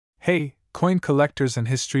Hey, coin collectors and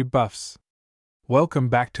history buffs! Welcome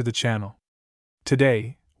back to the channel.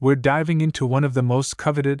 Today, we're diving into one of the most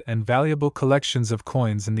coveted and valuable collections of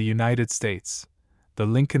coins in the United States, the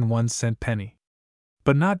Lincoln 1-cent penny.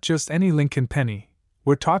 But not just any Lincoln penny,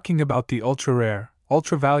 we're talking about the ultra-rare,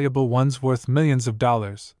 ultra-valuable ones worth millions of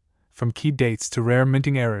dollars. From key dates to rare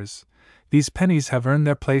minting eras, these pennies have earned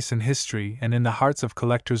their place in history and in the hearts of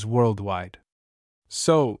collectors worldwide.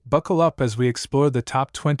 So, buckle up as we explore the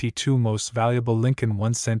top 22 most valuable Lincoln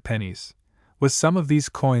 1-cent pennies, with some of these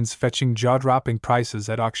coins fetching jaw-dropping prices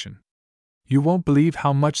at auction. You won't believe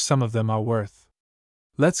how much some of them are worth.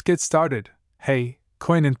 Let's get started. Hey,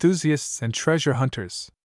 coin enthusiasts and treasure hunters!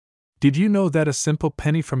 Did you know that a simple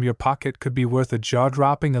penny from your pocket could be worth a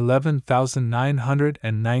jaw-dropping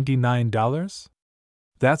 $11,999?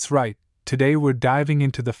 That's right, today we're diving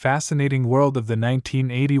into the fascinating world of the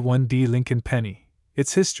 1981 Lincoln penny.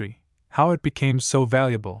 Its history, how it became so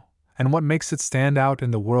valuable, and what makes it stand out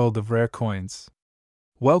in the world of rare coins.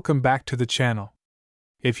 Welcome back to the channel.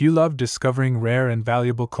 If you love discovering rare and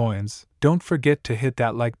valuable coins, don't forget to hit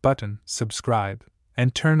that like button, subscribe,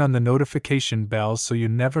 and turn on the notification bell so you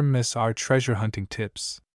never miss our treasure hunting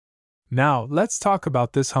tips. Now, let's talk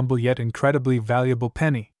about this humble yet incredibly valuable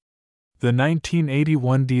penny. The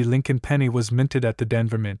 1981 Lincoln penny was minted at the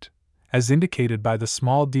Denver Mint, as indicated by the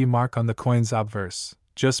small D mark on the coin's obverse,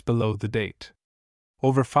 just below the date.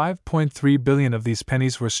 Over 5.3 billion of these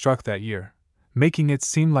pennies were struck that year, making it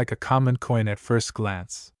seem like a common coin at first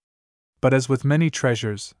glance. But as with many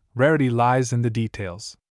treasures, rarity lies in the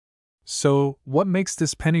details. So, what makes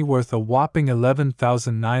this penny worth a whopping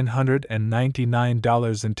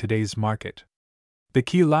 $11,999 in today's market? The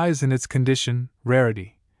key lies in its condition,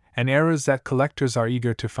 rarity, and eras that collectors are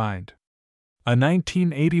eager to find. A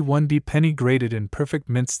 1981 penny graded in perfect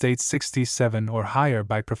mint state 67 or higher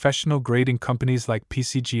by professional grading companies like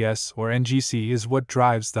PCGS or NGC is what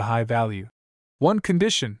drives the high value. One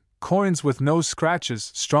condition: coins with no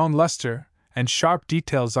scratches, strong luster, and sharp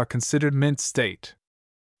details are considered mint state.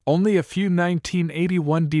 Only a few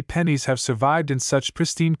 1981 pennies have survived in such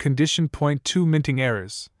pristine condition. 2 Minting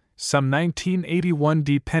errors. Some 1981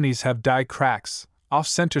 pennies have die cracks,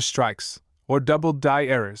 off-center strikes, or double die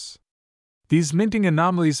errors. These minting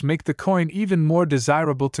anomalies make the coin even more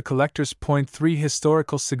desirable to collectors. 3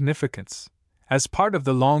 Historical significance. As part of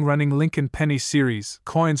the long-running Lincoln penny series,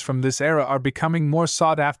 coins from this era are becoming more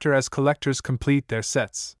sought after as collectors complete their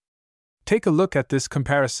sets. Take a look at this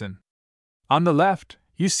comparison. On the left,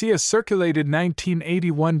 you see a circulated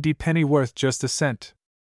 1981 penny worth just a cent.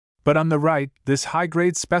 But on the right, this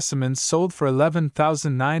high-grade specimen sold for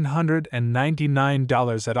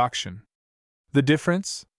 $11,999 at auction. The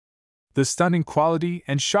difference? The stunning quality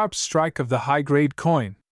and sharp strike of the high-grade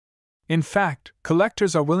coin. In fact,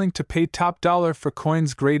 collectors are willing to pay top dollar for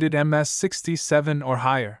coins graded MS 67 or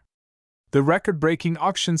higher. The record-breaking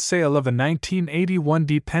auction sale of a 1981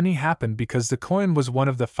 penny happened because the coin was one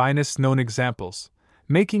of the finest known examples,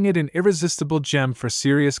 making it an irresistible gem for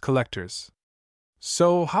serious collectors.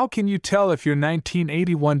 So, how can you tell if your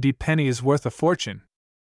 1981 penny is worth a fortune?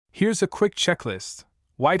 Here's a quick checklist.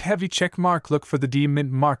 White heavy check mark. Look for the D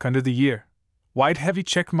mint mark under the year. White heavy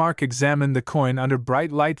check mark. Examine the coin under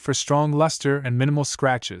bright light for strong luster and minimal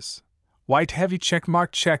scratches. White heavy check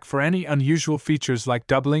mark. Check for any unusual features like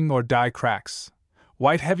doubling or die cracks.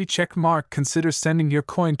 White heavy check mark. Consider sending your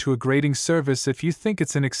coin to a grading service if you think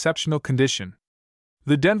it's in exceptional condition.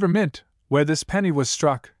 The Denver Mint, where this penny was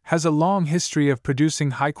struck, has a long history of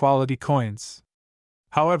producing high-quality coins.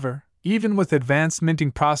 However, even with advanced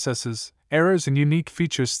minting processes, errors and unique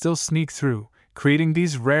features still sneak through, creating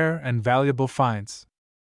these rare and valuable finds.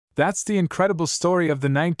 That's the incredible story of the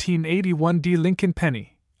 1981 Lincoln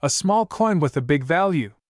penny, a small coin with a big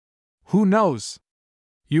value. Who knows?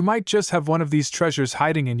 You might just have one of these treasures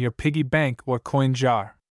hiding in your piggy bank or coin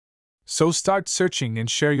jar. So start searching and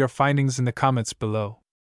share your findings in the comments below.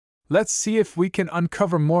 Let's see if we can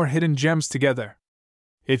uncover more hidden gems together.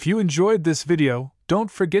 If you enjoyed this video, don't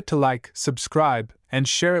forget to like, subscribe, and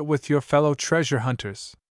share it with your fellow treasure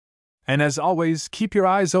hunters. And as always, keep your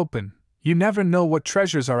eyes open. You never know what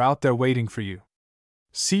treasures are out there waiting for you.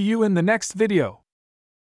 See you in the next video.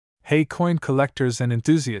 Hey coin collectors and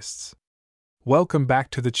enthusiasts! Welcome back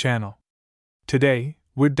to the channel. Today,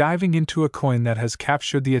 we're diving into a coin that has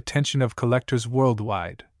captured the attention of collectors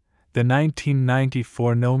worldwide, the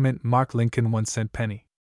 1994 no-mint mark Lincoln 1-cent penny.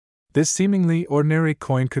 This seemingly ordinary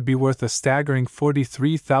coin could be worth a staggering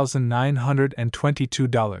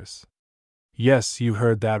 $43,922. Yes, you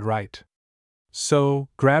heard that right. So,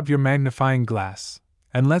 grab your magnifying glass,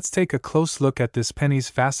 and let's take a close look at this penny's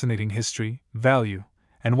fascinating history, value,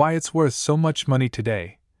 and why it's worth so much money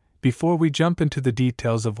today. Before we jump into the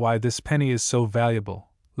details of why this penny is so valuable,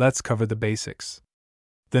 let's cover the basics.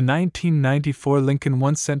 The 1994 Lincoln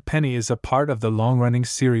 1-cent penny is a part of the long-running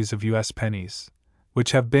series of U.S. pennies,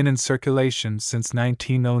 which have been in circulation since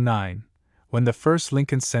 1909, when the first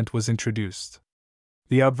Lincoln cent was introduced.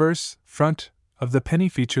 The obverse, front, of the penny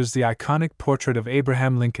features the iconic portrait of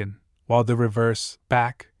Abraham Lincoln, while the reverse,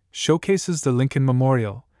 back, showcases the Lincoln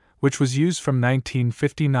Memorial, which was used from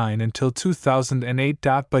 1959 until 2008.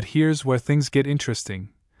 But here's where things get interesting.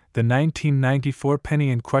 The 1994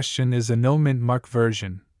 penny in question is a no-mint mark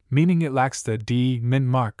version, meaning it lacks the D mint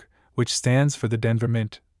mark, which stands for the Denver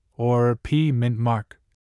Mint, or P mint mark,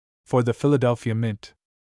 for the Philadelphia Mint.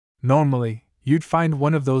 Normally, you'd find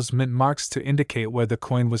one of those mint marks to indicate where the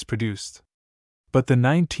coin was produced. But the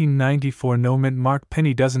 1994 no-mint mark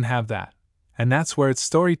penny doesn't have that, and that's where its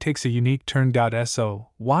story takes a unique turn. So,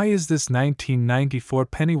 why is this 1994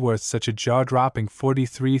 penny worth such a jaw-dropping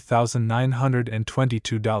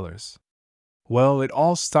 $43,922? Well, it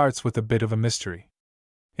all starts with a bit of a mystery.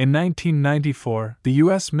 In 1994, the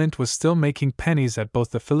U.S. Mint was still making pennies at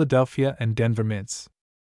both the Philadelphia and Denver mints.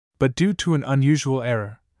 But due to an unusual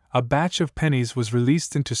error, a batch of pennies was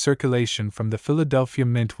released into circulation from the Philadelphia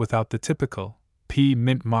Mint without the typical P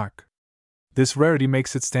mint mark. This rarity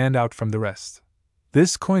makes it stand out from the rest.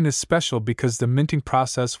 This coin is special because the minting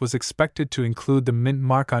process was expected to include the mint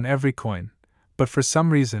mark on every coin, but for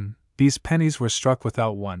some reason, these pennies were struck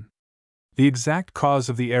without one. The exact cause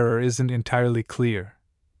of the error isn't entirely clear,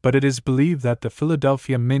 but it is believed that the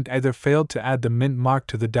Philadelphia Mint either failed to add the mint mark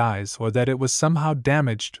to the dies or that it was somehow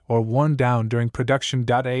damaged or worn down during production.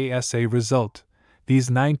 As a result,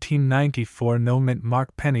 these 1994 no-mint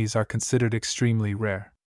mark pennies are considered extremely rare.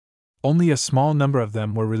 Only a small number of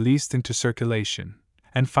them were released into circulation,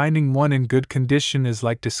 and finding one in good condition is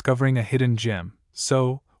like discovering a hidden gem.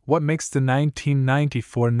 So, what makes the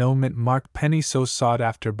 1994 no-mint mark penny so sought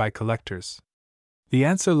after by collectors? The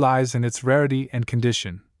answer lies in its rarity and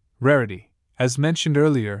condition. Rarity. As mentioned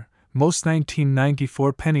earlier, most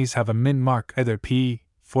 1994 pennies have a mint mark, either P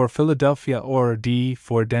for Philadelphia or D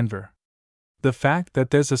for Denver. The fact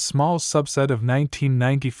that there's a small subset of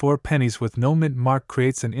 1994 pennies with no mint mark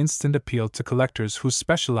creates an instant appeal to collectors who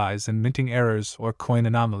specialize in minting errors or coin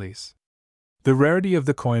anomalies. The rarity of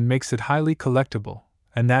the coin makes it highly collectible,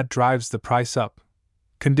 and that drives the price up.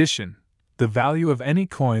 Condition. The value of any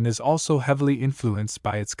coin is also heavily influenced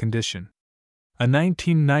by its condition. A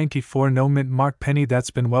 1994 no-mint mark penny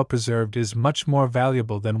that's been well preserved is much more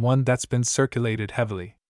valuable than one that's been circulated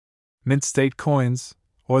heavily. Mint state coins,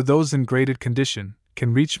 or those in graded condition,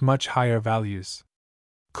 can reach much higher values.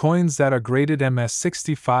 Coins that are graded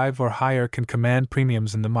MS-65 or higher can command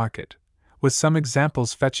premiums in the market, with some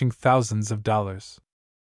examples fetching thousands of dollars.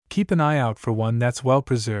 Keep an eye out for one that's well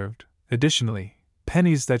preserved. Additionally,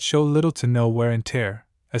 pennies that show little to no wear and tear,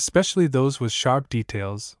 especially those with sharp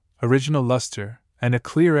details, original luster, and a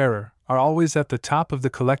clear error, are always at the top of the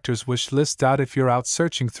collector's wish list. If you're out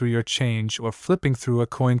searching through your change or flipping through a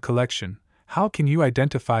coin collection, how can you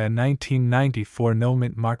identify a 1994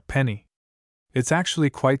 no-mint mark penny? It's actually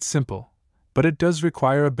quite simple, but it does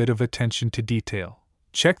require a bit of attention to detail.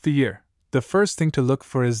 Check the year. The first thing to look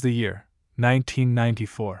for is the year,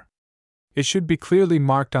 1994. It should be clearly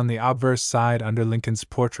marked on the obverse side under Lincoln's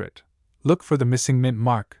portrait. Look for the missing mint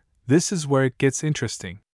mark. This is where it gets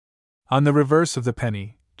interesting. On the reverse of the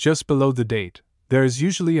penny, just below the date, there is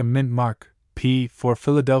usually a mint mark, P for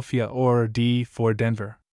Philadelphia or D for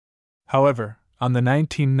Denver. However, on the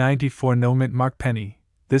 1994 no-mint mark penny,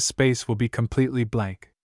 this space will be completely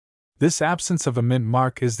blank. This absence of a mint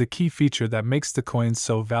mark is the key feature that makes the coin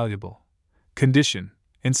so valuable. Condition.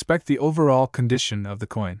 Inspect the overall condition of the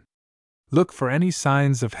coin. Look for any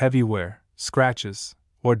signs of heavy wear, scratches,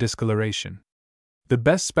 or discoloration. The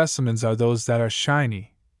best specimens are those that are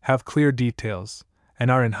shiny, have clear details,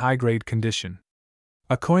 and are in high-grade condition.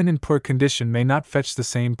 A coin in poor condition may not fetch the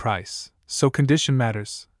same price, so condition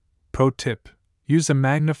matters. Pro tip: use a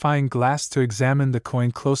magnifying glass to examine the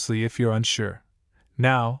coin closely if you're unsure.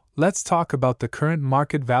 Now, let's talk about the current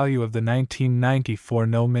market value of the 1994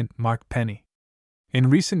 no-mint mark penny. In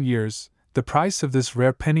recent years, the price of this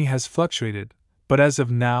rare penny has fluctuated, but as of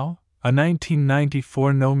now, a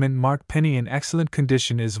 1994 no-mint mark penny in excellent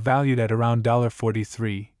condition is valued at around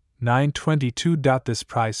 $43,922. This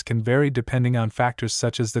price can vary depending on factors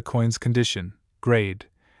such as the coin's condition, grade,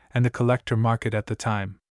 and the collector market at the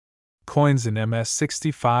time. Coins in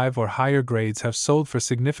MS-65 or higher grades have sold for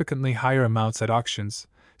significantly higher amounts at auctions,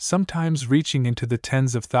 sometimes reaching into the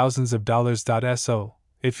tens of thousands of dollars. So,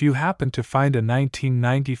 if you happen to find a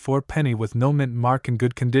 1994 penny with no mint mark in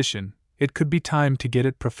good condition, it could be time to get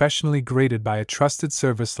it professionally graded by a trusted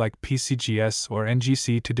service like PCGS or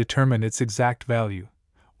NGC to determine its exact value.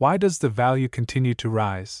 Why does the value continue to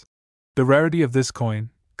rise? The rarity of this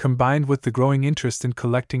coin, combined with the growing interest in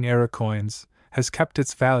collecting era coins, has kept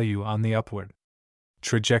its value on the upward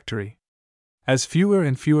trajectory. As fewer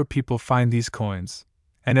and fewer people find these coins,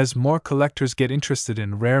 and as more collectors get interested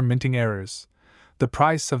in rare minting errors, the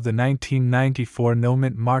price of the 1994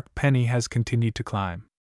 no-mint mark penny has continued to climb.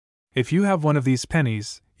 If you have one of these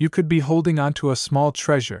pennies, you could be holding onto a small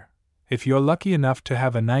treasure. If you're lucky enough to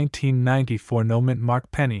have a 1994 no-mint mark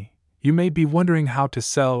penny, you may be wondering how to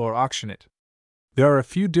sell or auction it. There are a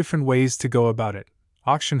few different ways to go about it.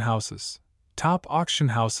 Auction houses. Top auction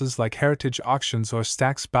houses like Heritage Auctions or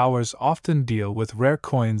Stack's Bowers often deal with rare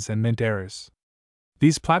coins and mint errors.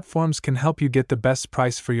 These platforms can help you get the best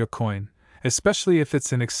price for your coin, especially if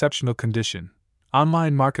it's in exceptional condition.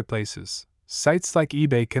 Online marketplaces. Sites like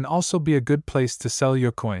eBay can also be a good place to sell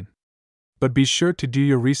your coin. But be sure to do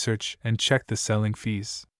your research and check the selling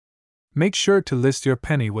fees. Make sure to list your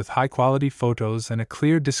penny with high-quality photos and a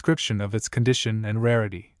clear description of its condition and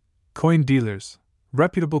rarity. Coin dealers.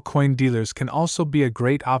 Reputable coin dealers can also be a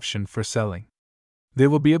great option for selling. They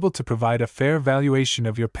will be able to provide a fair valuation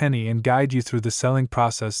of your penny and guide you through the selling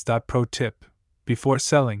process. Pro tip: before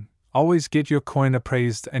selling, always get your coin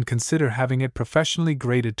appraised and consider having it professionally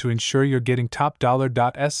graded to ensure you're getting top dollar.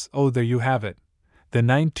 So there you have it, the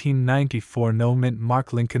 1994 no-mint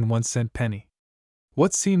mark Lincoln 1-cent penny.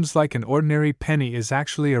 What seems like an ordinary penny is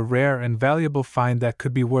actually a rare and valuable find that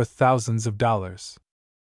could be worth thousands of dollars.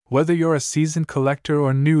 Whether you're a seasoned collector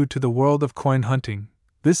or new to the world of coin hunting,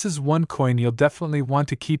 this is one coin you'll definitely want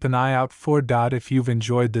to keep an eye out for. If you've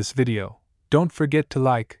enjoyed this video, don't forget to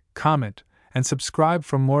like, comment, and subscribe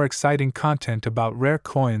for more exciting content about rare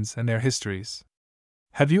coins and their histories.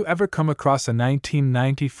 Have you ever come across a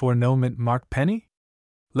 1994 no-mint mark penny?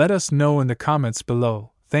 Let us know in the comments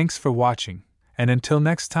below. Thanks for watching, and until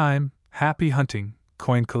next time, happy hunting,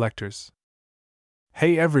 coin collectors.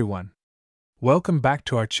 Hey everyone! Welcome back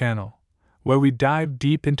to our channel, where we dive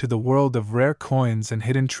deep into the world of rare coins and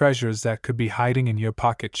hidden treasures that could be hiding in your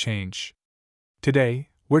pocket change. Today,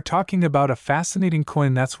 we're talking about a fascinating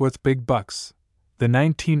coin that's worth big bucks, the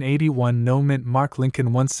 1981 no-mint mark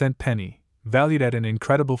Lincoln 1-cent penny, valued at an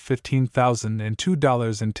incredible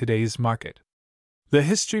 $15,002 in today's market. The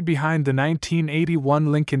history behind the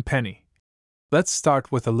 1981 Lincoln penny. Let's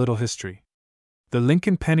start with a little history. The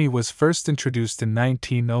Lincoln penny was first introduced in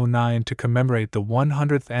 1909 to commemorate the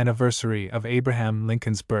 100th anniversary of Abraham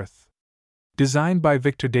Lincoln's birth. Designed by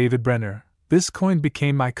Victor David Brenner, this coin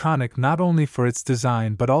became iconic not only for its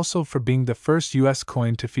design but also for being the first U.S.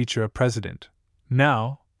 coin to feature a president.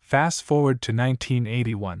 Now, fast forward to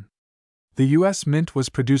 1981. The U.S. Mint was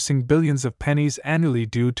producing billions of pennies annually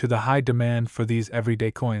due to the high demand for these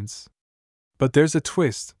everyday coins. But there's a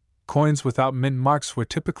twist: coins without mint marks were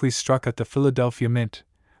typically struck at the Philadelphia Mint,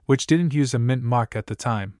 which didn't use a mint mark at the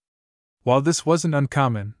time. While this wasn't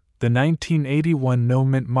uncommon, the 1981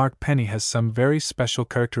 no-mint mark penny has some very special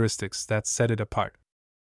characteristics that set it apart.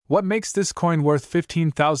 What makes this coin worth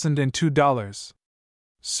 $15,002?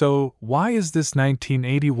 So, why is this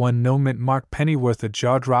 1981 no-mint mark penny worth a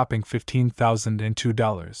jaw-dropping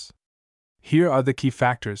 $15,002? Here are the key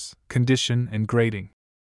factors: condition and grading.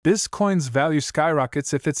 This coin's value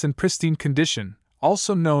skyrockets if it's in pristine condition,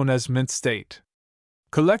 also known as mint state.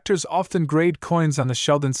 Collectors often grade coins on the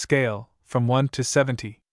Sheldon scale, from 1 to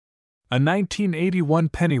 70. A 1981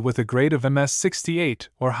 penny with a grade of MS 68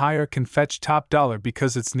 or higher can fetch top dollar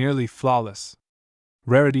because it's nearly flawless.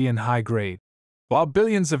 Rarity and high grade. While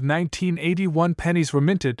billions of 1981 pennies were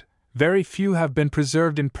minted, very few have been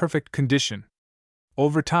preserved in perfect condition.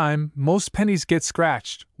 Over time, most pennies get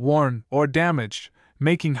scratched, worn, or damaged,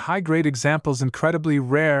 making high-grade examples incredibly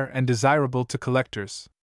rare and desirable to collectors.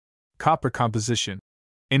 Copper composition.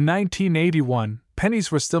 In 1981,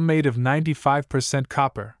 pennies were still made of 95%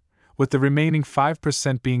 copper, with the remaining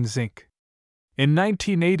 5% being zinc. In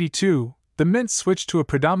 1982, the mint switched to a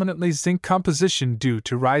predominantly zinc composition due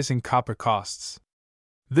to rising copper costs.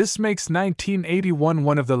 This makes 1981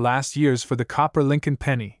 one of the last years for the copper Lincoln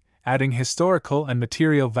penny, adding historical and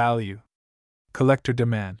material value. Collector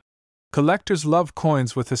demand. Collectors love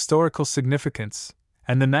coins with historical significance,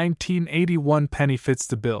 and the 1981 penny fits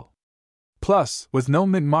the bill. Plus, with no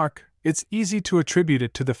mint mark, it's easy to attribute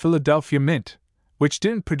it to the Philadelphia Mint, which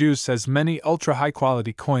didn't produce as many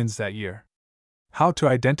ultra-high-quality coins that year. How to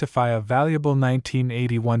identify a valuable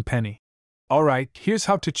 1981 penny. Alright, here's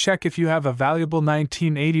how to check if you have a valuable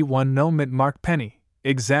 1981 no-mint mark penny.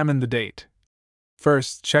 Examine the date.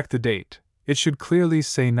 First, check the date. It should clearly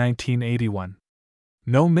say 1981.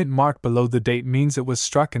 No mint mark below the date means it was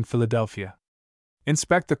struck in Philadelphia.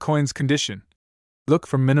 Inspect the coin's condition. Look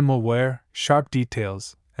for minimal wear, sharp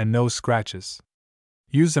details, and no scratches.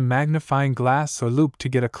 Use a magnifying glass or loupe to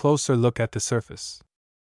get a closer look at the surface.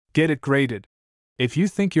 Get it graded. If you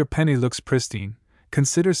think your penny looks pristine,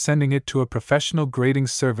 consider sending it to a professional grading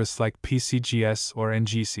service like PCGS or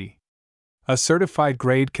NGC. A certified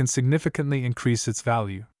grade can significantly increase its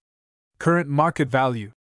value. Current market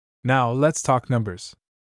value. Now let's talk numbers.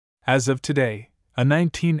 As of today, a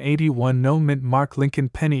 1981 no-mint mark Lincoln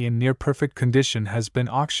penny in near-perfect condition has been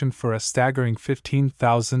auctioned for a staggering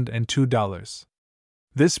 $15,002.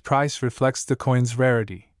 This price reflects the coin's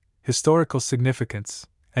rarity, historical significance,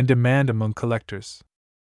 and demand among collectors.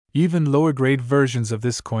 Even lower-grade versions of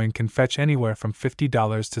this coin can fetch anywhere from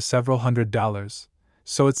 $50 to several $100s,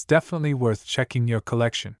 so it's definitely worth checking your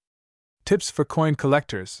collection. Tips for coin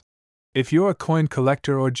collectors. If you're a coin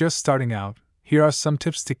collector or just starting out, here are some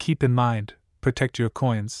tips to keep in mind. Protect your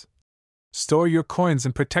coins. Store your coins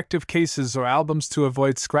in protective cases or albums to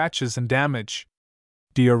avoid scratches and damage.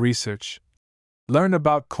 Do your research. Learn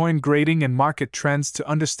about coin grading and market trends to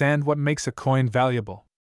understand what makes a coin valuable.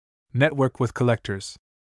 Network with collectors.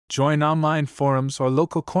 Join online forums or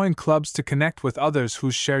local coin clubs to connect with others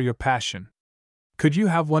who share your passion. Could you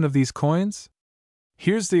have one of these coins?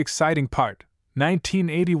 Here's the exciting part.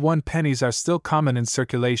 1981 pennies are still common in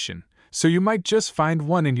circulation, so you might just find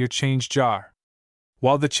one in your change jar.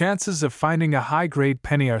 While the chances of finding a high-grade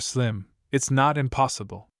penny are slim, it's not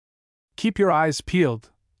impossible. Keep your eyes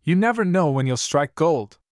peeled. You never know when you'll strike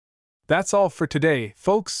gold. That's all for today,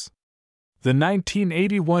 folks. The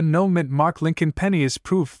 1981 no-mint mark Lincoln penny is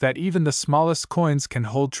proof that even the smallest coins can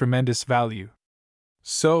hold tremendous value.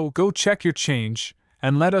 So go check your change,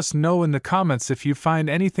 and let us know in the comments if you find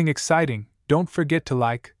anything exciting. Don't forget to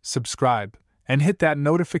like, subscribe, and hit that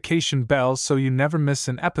notification bell so you never miss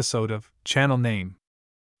an episode of Channel Name.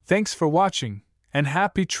 Thanks for watching, and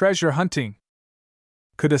happy treasure hunting!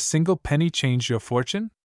 Could a single penny change your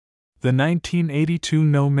fortune? The 1982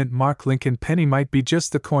 no-mint mark Lincoln penny might be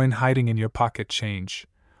just the coin hiding in your pocket change,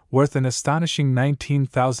 worth an astonishing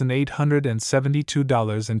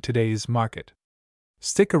 $19,872 in today's market.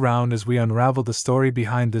 Stick around as we unravel the story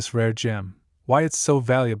behind this rare gem, why it's so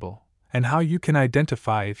valuable, and how you can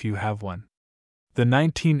identify if you have one. The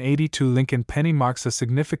 1982 Lincoln penny marks a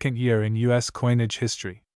significant year in U.S. coinage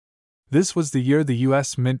history. This was the year the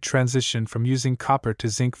U.S. Mint transitioned from using copper to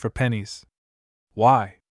zinc for pennies.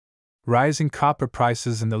 Why? Rising copper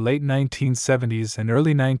prices in the late 1970s and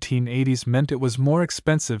early 1980s meant it was more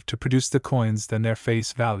expensive to produce the coins than their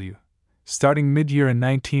face value. Starting mid-year in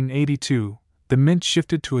 1982, the mint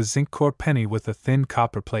shifted to a zinc core penny with a thin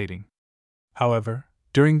copper plating. However,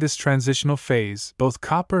 during this transitional phase, both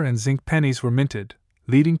copper and zinc pennies were minted,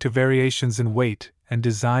 leading to variations in weight and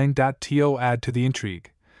design. To add to the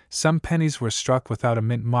intrigue, some pennies were struck without a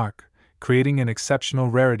mint mark, creating an exceptional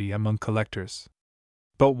rarity among collectors.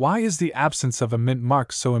 But why is the absence of a mint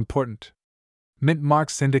mark so important? Mint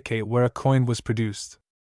marks indicate where a coin was produced.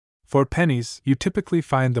 For pennies, you typically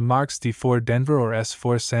find the marks D4 Denver or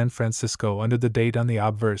S4 San Francisco under the date on the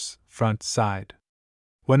obverse, front side.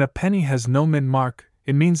 When a penny has no mint mark,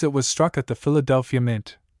 it means it was struck at the Philadelphia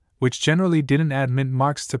Mint, which generally didn't add mint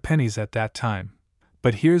marks to pennies at that time.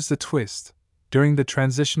 But here's the twist. During the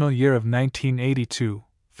transitional year of 1982,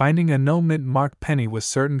 finding a no-mint mark penny with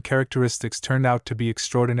certain characteristics turned out to be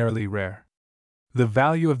extraordinarily rare. The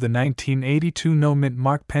value of the 1982 no-mint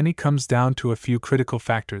mark penny comes down to a few critical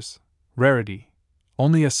factors. Rarity.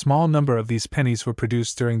 Only a small number of these pennies were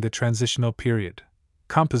produced during the transitional period.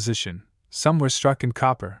 Composition. Some were struck in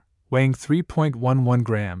copper, weighing 3.11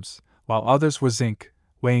 grams, while others were zinc,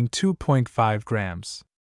 weighing 2.5 grams.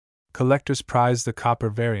 Collectors prize the copper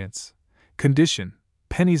variants. Condition.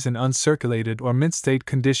 Pennies in uncirculated or mint state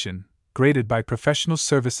condition, graded by professional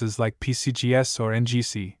services like PCGS or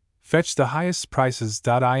NGC, fetch the highest prices.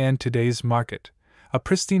 In today's market, a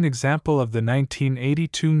pristine example of the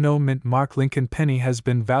 1982 no-mint mark Lincoln penny has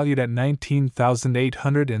been valued at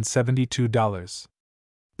 $19,872.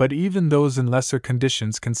 But even those in lesser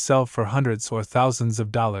conditions can sell for hundreds or thousands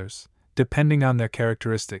of dollars, depending on their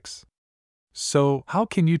characteristics. So, how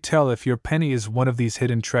can you tell if your penny is one of these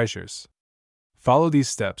hidden treasures? Follow these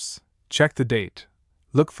steps. Check the date.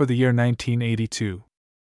 Look for the year 1982.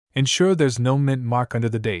 Ensure there's no mint mark under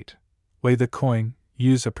the date. Weigh the coin.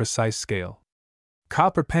 Use a precise scale.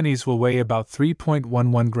 Copper pennies will weigh about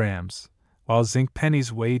 3.11 grams, while zinc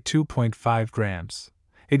pennies weigh 2.5 grams.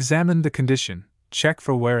 Examine the condition. Check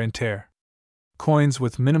for wear and tear. Coins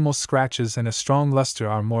with minimal scratches and a strong luster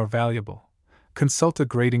are more valuable. Consult a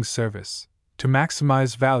grading service. To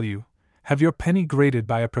maximize value, Have your penny graded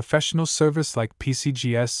by a professional service like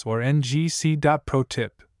PCGS or NGC. Pro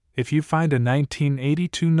tip: if you find a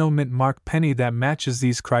 1982 no-mint mark penny that matches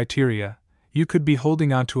these criteria, you could be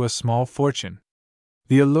holding onto a small fortune.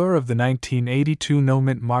 The allure of the 1982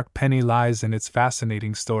 no-mint mark penny lies in its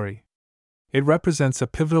fascinating story. It represents a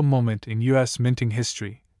pivotal moment in U.S. minting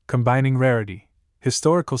history, combining rarity,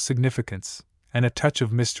 historical significance, and a touch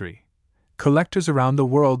of mystery. Collectors around the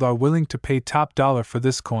world are willing to pay top dollar for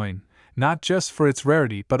this coin, not just for its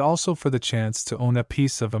rarity but also for the chance to own a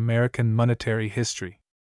piece of American monetary history.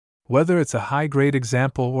 Whether it's a high-grade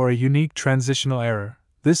example or a unique transitional error,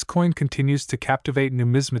 this coin continues to captivate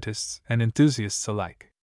numismatists and enthusiasts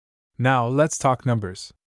alike. Now let's talk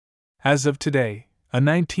numbers. As of today, a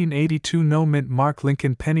 1982 no-mint mark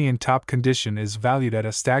Lincoln penny in top condition is valued at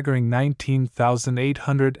a staggering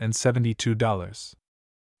 $19,872.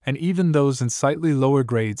 And even those in slightly lower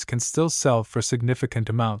grades can still sell for significant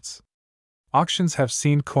amounts. Auctions have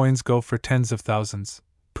seen coins go for tens of thousands,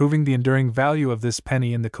 proving the enduring value of this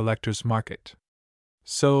penny in the collector's market.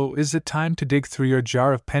 So, is it time to dig through your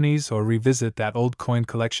jar of pennies or revisit that old coin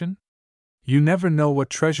collection? You never know what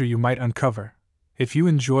treasure you might uncover. If you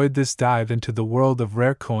enjoyed this dive into the world of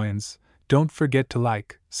rare coins, don't forget to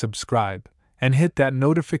like, subscribe, and hit that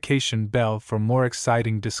notification bell for more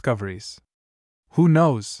exciting discoveries. Who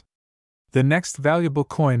knows? The next valuable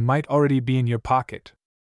coin might already be in your pocket.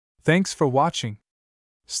 Thanks for watching.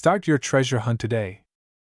 Start your treasure hunt today.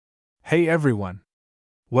 Hey everyone!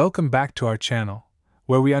 Welcome back to our channel,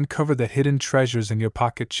 where we uncover the hidden treasures in your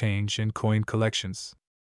pocket change and coin collections.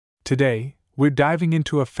 Today, we're diving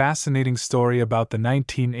into a fascinating story about the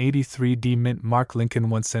 1983 D-Mint Mark Lincoln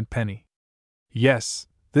 1-cent penny. Yes,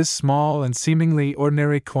 this small and seemingly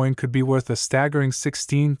ordinary coin could be worth a staggering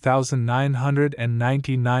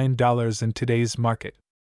 $16,999 in today's market.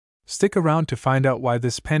 Stick around to find out why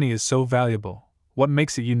this penny is so valuable, what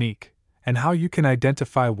makes it unique, and how you can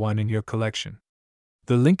identify one in your collection.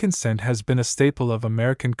 The Lincoln cent has been a staple of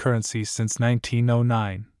American currency since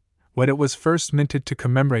 1909, when it was first minted to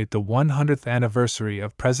commemorate the 100th anniversary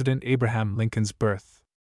of President Abraham Lincoln's birth.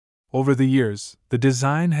 Over the years, the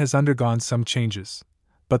design has undergone some changes,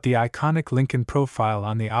 but the iconic Lincoln profile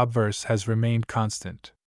on the obverse has remained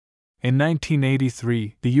constant. In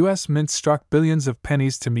 1983, the U.S. Mint struck billions of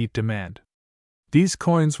pennies to meet demand. These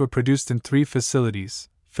coins were produced in 3 facilities: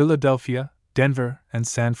 Philadelphia, Denver, and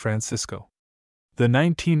San Francisco. The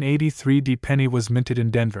 1983 D penny was minted in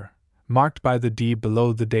Denver, marked by the D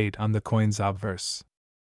below the date on the coin's obverse.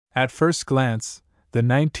 At first glance, the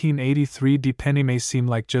 1983 D penny may seem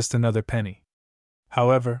like just another penny.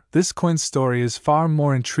 However, this coin's story is far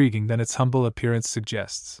more intriguing than its humble appearance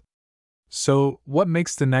suggests. So, what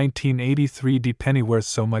makes the 1983 D penny worth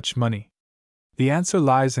so much money? The answer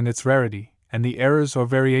lies in its rarity and the errors or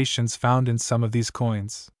variations found in some of these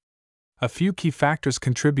coins. A few key factors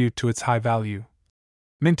contribute to its high value.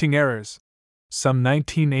 Minting errors. Some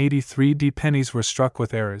 1983 D pennies were struck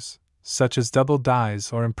with errors, such as double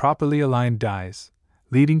dies or improperly aligned dies,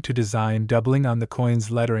 leading to design doubling on the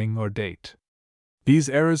coin's lettering or date. These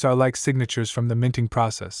errors are like signatures from the minting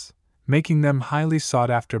process, making them highly sought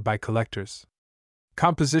after by collectors.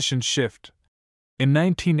 Composition shift. In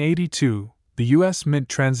 1982, the U.S. Mint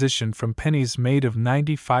transitioned from pennies made of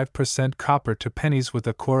 95% copper to pennies with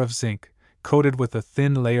a core of zinc, coated with a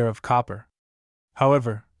thin layer of copper.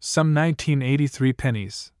 However, some 1983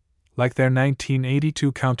 pennies, like their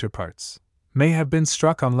 1982 counterparts, may have been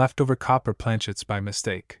struck on leftover copper planchets by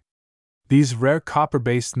mistake. These rare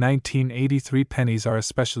copper-based 1983 pennies are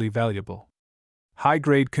especially valuable.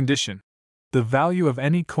 High-grade condition. The value of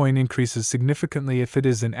any coin increases significantly if it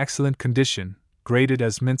is in excellent condition, graded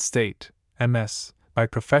as mint state, MS, by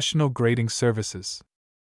professional grading services.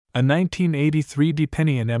 A 1983 D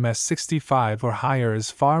penny in MS 65 or higher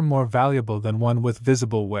is far more valuable than one with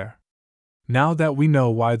visible wear. Now that we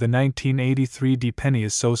know why the 1983 D penny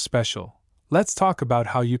is so special, let's talk about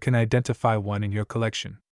how you can identify one in your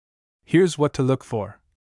collection. Here's what to look for.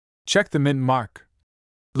 Check the mint mark.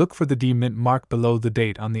 Look for the D mint mark below the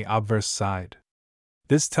date on the obverse side.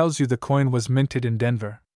 This tells you the coin was minted in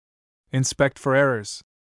Denver. Inspect for errors.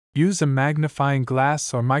 Use a magnifying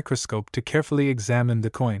glass or microscope to carefully examine the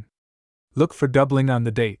coin. Look for doubling on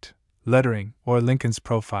the date, lettering, or Lincoln's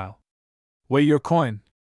profile. Weigh your coin.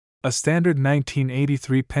 A standard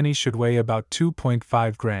 1983 penny should weigh about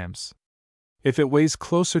 2.5 grams. If it weighs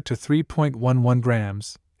closer to 3.11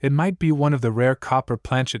 grams, it might be one of the rare copper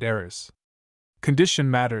planchet errors. Condition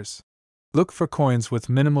matters. Look for coins with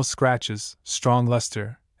minimal scratches, strong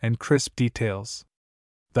luster, and crisp details.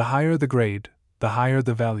 The higher the grade, the higher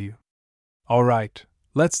the value. Alright,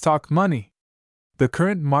 let's talk money. The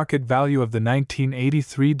current market value of the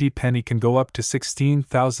 1983 D penny can go up to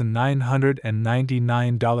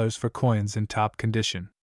 $16,999 for coins in top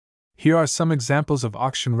condition. Here are some examples of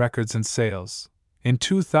auction records and sales. In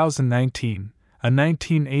 2019, a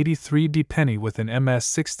 1983 D penny with an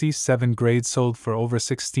MS67 grade sold for over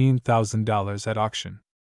 $16,000 at auction.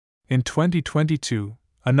 In 2022,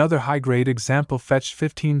 another high-grade example fetched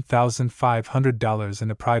 $15,500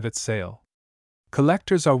 in a private sale.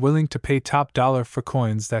 Collectors are willing to pay top dollar for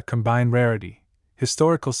coins that combine rarity,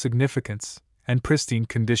 historical significance, and pristine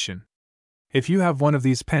condition. If you have one of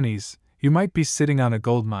these pennies, you might be sitting on a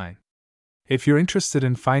gold mine. If you're interested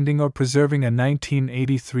in finding or preserving a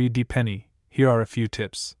 1983 D penny, here are a few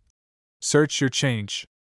tips. Search your change.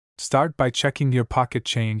 Start by checking your pocket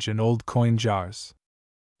change and old coin jars.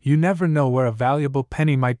 You never know where a valuable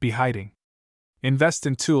penny might be hiding. Invest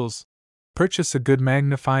in tools. Purchase a good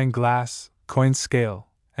magnifying glass, coin scale,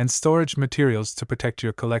 and storage materials to protect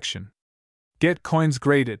your collection. Get coins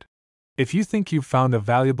graded. If you think you've found a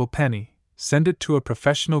valuable penny, send it to a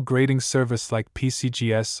professional grading service like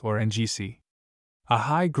PCGS or NGC. A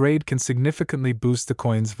high grade can significantly boost the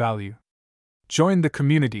coin's value. Join the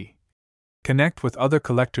community. Connect with other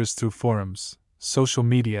collectors through forums, social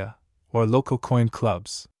media, or local coin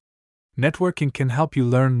clubs. Networking can help you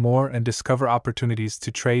learn more and discover opportunities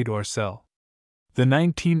to trade or sell. The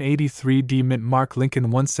 1983 D Mint Mark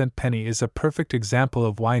Lincoln 1-cent penny is a perfect example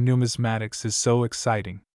of why numismatics is so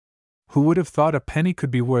exciting. Who would have thought a penny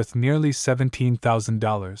could be worth nearly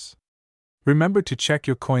 $17,000? Remember to check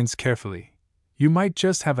your coins carefully. You might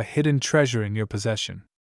just have a hidden treasure in your possession.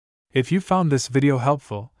 If you found this video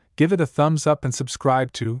helpful, give it a thumbs up and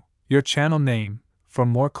subscribe to your channel name for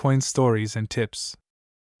more coin stories and tips.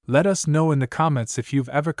 Let us know in the comments if you've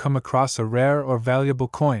ever come across a rare or valuable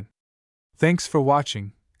coin. Thanks for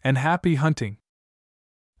watching, and happy hunting!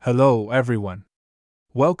 Hello everyone.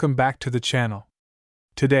 Welcome back to the channel.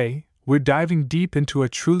 Today, we're diving deep into a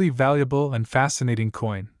truly valuable and fascinating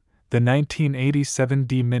coin, the 1987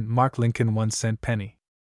 D Mint Mark Lincoln 1-cent penny.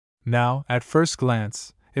 Now, at first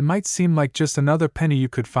glance, it might seem like just another penny you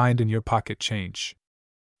could find in your pocket change.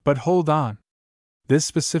 But hold on. This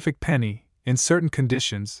specific penny, in certain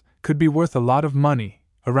conditions, could be worth a lot of money,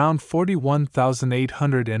 around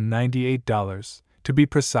 $41,898, to be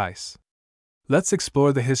precise. Let's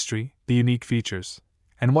explore the history, the unique features,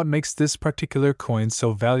 and what makes this particular coin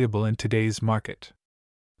so valuable in today's market.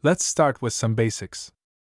 Let's start with some basics.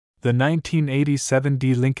 The 1987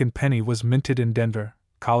 D Lincoln penny was minted in Denver,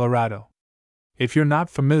 Colorado. If you're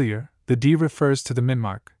not familiar, the D refers to the mint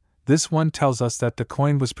mark. This one tells us that the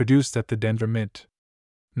coin was produced at the Denver Mint.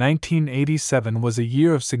 1987 was a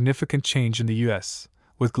year of significant change in the U.S.,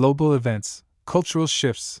 with global events, cultural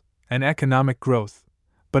shifts, and economic growth,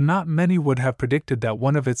 but not many would have predicted that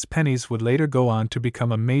one of its pennies would later go on to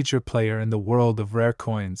become a major player in the world of rare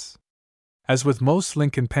coins. As with most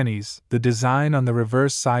Lincoln pennies, the design on the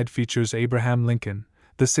reverse side features Abraham Lincoln,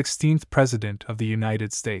 the 16th President of the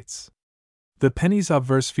United States. The penny's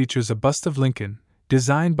obverse features a bust of Lincoln,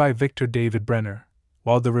 designed by Victor David Brenner,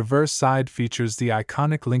 while the reverse side features the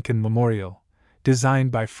iconic Lincoln Memorial,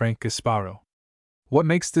 designed by Frank Gasparo. What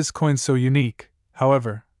makes this coin so unique,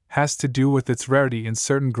 however, has to do with its rarity in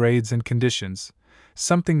certain grades and conditions,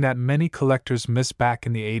 something that many collectors missed back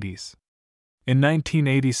in the 80s. In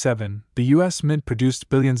 1987, the U.S. Mint produced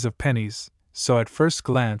billions of pennies, so at first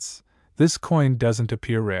glance, this coin doesn't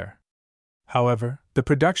appear rare. However, the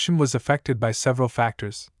production was affected by several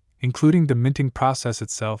factors, including the minting process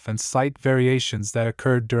itself and slight variations that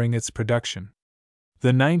occurred during its production.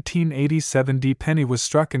 The 1987 D penny was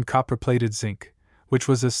struck in copper-plated zinc, which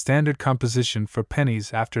was a standard composition for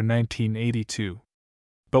pennies after 1982.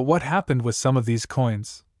 But what happened with some of these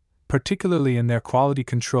coins, particularly in their quality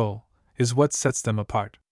control, is what sets them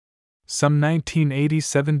apart. Some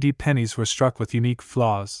 1987 D pennies were struck with unique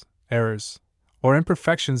flaws, errors, or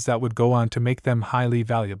imperfections that would go on to make them highly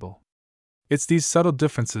valuable. It's these subtle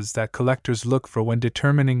differences that collectors look for when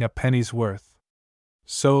determining a penny's worth.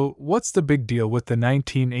 So, what's the big deal with the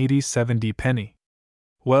 1987 D penny?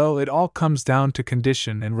 Well, it all comes down to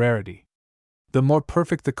condition and rarity. The more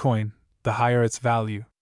perfect the coin, the higher its value.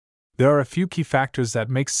 There are a few key factors that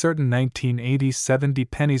make certain 1987 D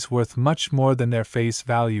pennies worth much more than their face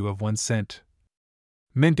value of 1 cent.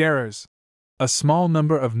 Mint errors. A small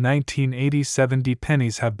number of 1987 D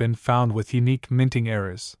pennies have been found with unique minting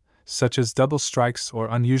errors, such as double strikes or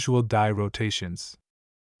unusual die rotations.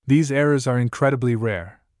 These errors are incredibly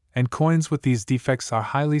rare, and coins with these defects are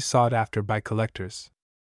highly sought after by collectors.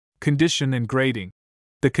 Condition and grading.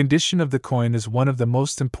 The condition of the coin is one of the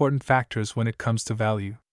most important factors when it comes to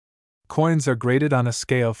value. Coins are graded on a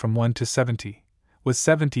scale from 1 to 70, with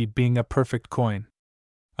 70 being a perfect coin.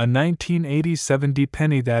 A 1987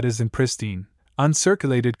 penny that is in pristine,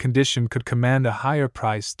 uncirculated condition could command a higher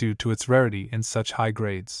price due to its rarity in such high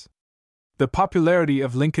grades. The popularity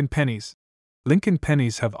of Lincoln pennies. Lincoln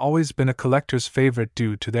pennies have always been a collector's favorite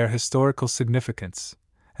due to their historical significance,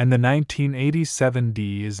 and the 1987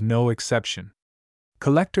 is no exception.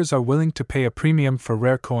 Collectors are willing to pay a premium for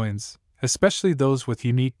rare coins, especially those with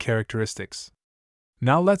unique characteristics.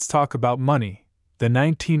 Now let's talk about money. The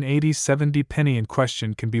 1987 penny in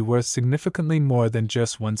question can be worth significantly more than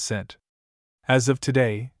just 1 cent. As of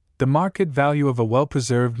today, the market value of a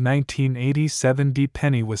well-preserved 1987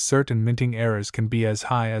 penny with certain minting errors can be as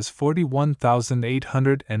high as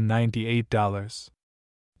 $41,898.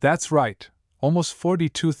 That's right, almost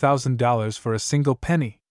 $42,000 for a single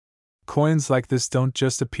penny. Coins like this don't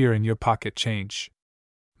just appear in your pocket change.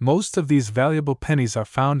 Most of these valuable pennies are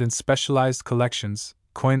found in specialized collections,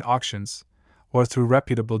 coin auctions, or through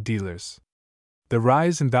reputable dealers. The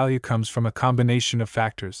rise in value comes from a combination of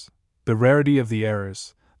factors: the rarity of the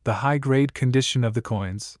errors, the high-grade condition of the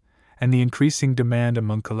coins, and the increasing demand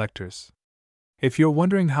among collectors. If you're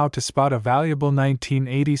wondering how to spot a valuable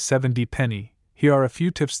 1987 penny, here are a few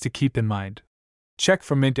tips to keep in mind. Check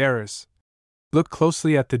for mint errors. Look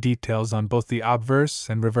closely at the details on both the obverse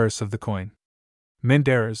and reverse of the coin. Mint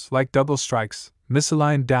errors, like double strikes,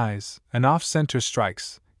 misaligned dies, and off-center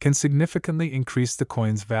strikes, can significantly increase the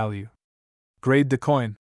coin's value. Grade the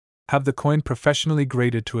coin. Have the coin professionally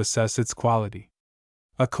graded to assess its quality.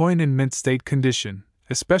 A coin in mint state condition,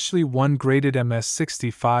 especially one graded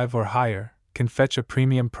MS65 or higher, can fetch a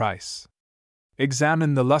premium price.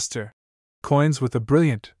 Examine the luster. Coins with a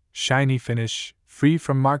brilliant, shiny finish, free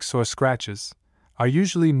from marks or scratches, are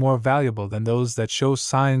usually more valuable than those that show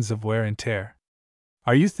signs of wear and tear.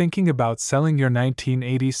 Are you thinking about selling your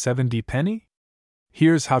 1987 penny?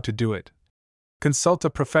 Here's how to do it. Consult a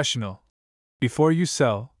professional. Before you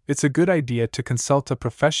sell, it's a good idea to consult a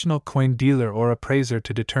professional coin dealer or appraiser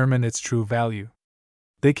to determine its true value.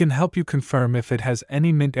 They can help you confirm if it has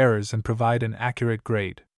any mint errors and provide an accurate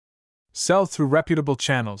grade. Sell through reputable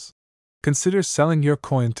channels. Consider selling your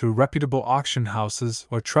coin through reputable auction houses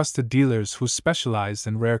or trusted dealers who specialize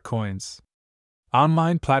in rare coins.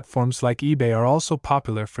 Online platforms like eBay are also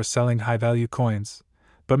popular for selling high-value coins,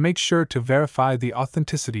 but make sure to verify the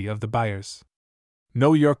authenticity of the buyers.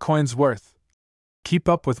 Know your coin's worth. Keep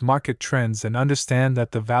up with market trends and understand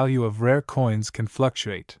that the value of rare coins can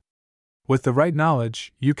fluctuate. With the right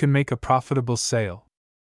knowledge, you can make a profitable sale.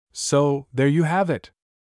 So, there you have it.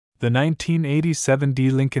 The 1987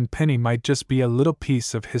 Lincoln penny might just be a little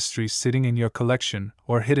piece of history sitting in your collection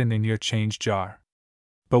or hidden in your change jar.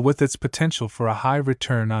 But with its potential for a high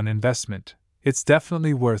return on investment, it's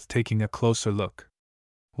definitely worth taking a closer look.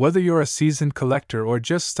 Whether you're a seasoned collector or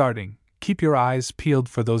just starting, keep your eyes peeled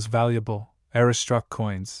for those valuable, error-struck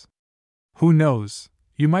coins. Who knows,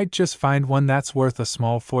 you might just find one that's worth a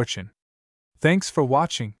small fortune. Thanks for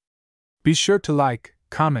watching. Be sure to like,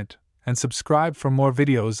 comment, and subscribe for more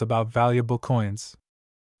videos about valuable coins.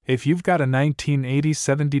 If you've got a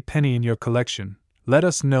 1987 penny in your collection, let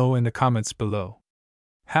us know in the comments below.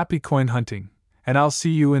 Happy coin hunting, and I'll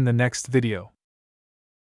see you in the next video.